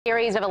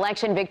Series of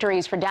election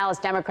victories for Dallas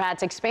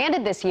Democrats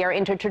expanded this year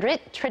into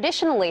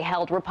traditionally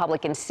held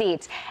Republican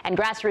seats, and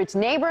grassroots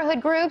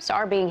neighborhood groups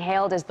are being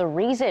hailed as the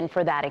reason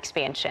for that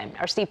expansion.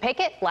 Our Steve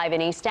Pickett, live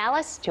in East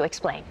Dallas, to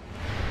explain.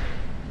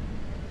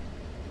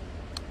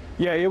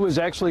 Yeah, it was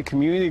actually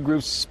community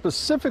groups,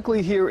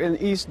 specifically here in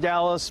East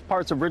Dallas,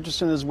 parts of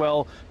Richardson as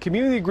well.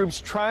 Community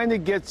groups trying to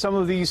get some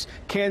of these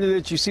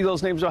candidates, you see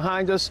those names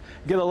behind us,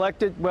 get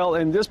elected. Well,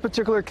 in this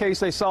particular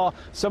case, they saw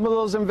some of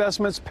those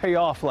investments pay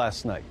off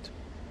last night.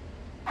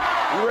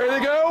 You ready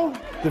to go?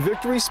 The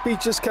victory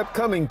speeches kept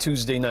coming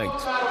Tuesday night.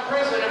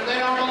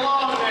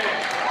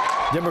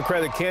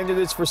 Democratic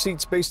candidates for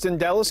seats based in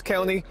Dallas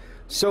County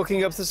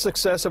soaking up the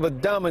success of a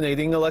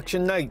dominating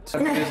election night.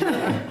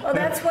 Well,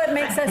 that's what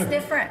makes us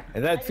different.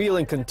 And that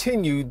feeling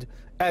continued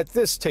at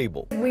this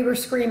table. We were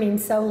screaming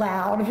so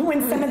loud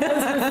when some of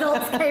those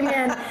results came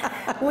in.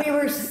 We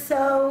were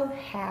so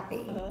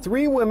happy.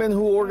 3 women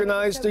who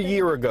organized a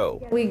year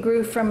ago. We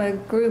grew from a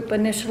group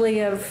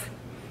initially of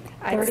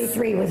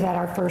 33 was at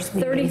our first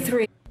meeting.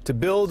 33. To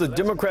build a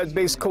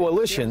Democrat-based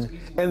coalition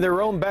in their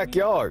own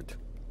backyard,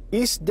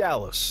 East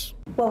Dallas.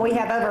 Well, we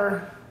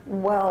have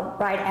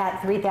right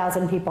at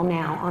 3,000 people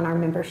now on our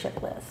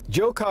membership list.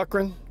 Joe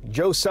Cochran,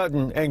 Joe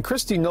Sutton, and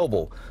Christy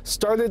Noble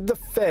started the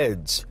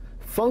Feds,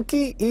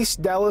 Funky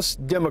East Dallas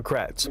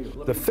Democrats.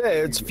 The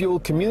Feds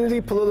fueled community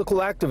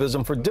political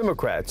activism for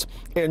Democrats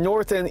in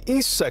north and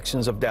east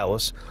sections of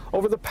Dallas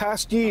over the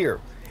past year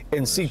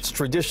in seats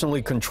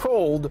traditionally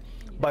controlled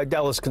by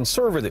Dallas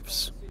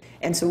conservatives.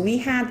 And so we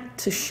had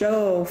to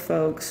show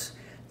folks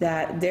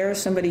that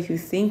there's somebody who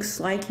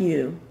thinks like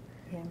you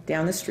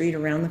down the street,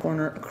 around the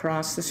corner,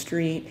 across the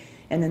street,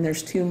 and then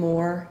there's 2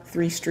 more,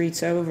 3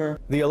 streets over.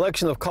 The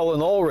election of Colin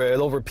Allred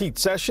over Pete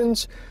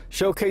Sessions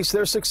showcased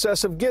their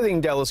success of getting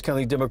Dallas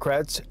County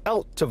Democrats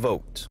out to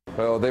vote.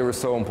 Well, they were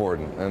so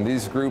important, and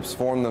these groups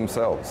formed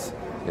themselves.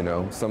 You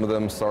know, some of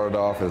them started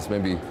off as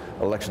maybe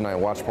election night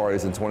watch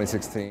parties in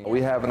 2016.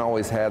 We haven't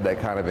always had that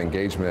kind of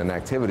engagement and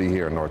activity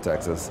here in North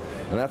Texas,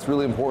 and that's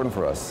really important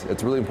for us.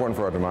 It's really important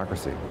for our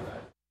democracy.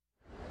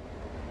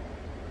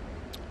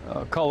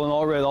 Colin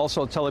Allred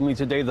also telling me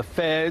today the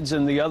Feds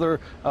and the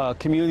other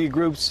community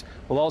groups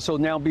will also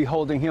now be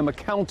holding him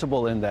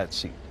accountable in that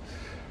seat.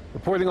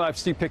 Reporting live,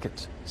 Steve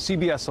Pickett,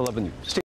 CBS 11 News.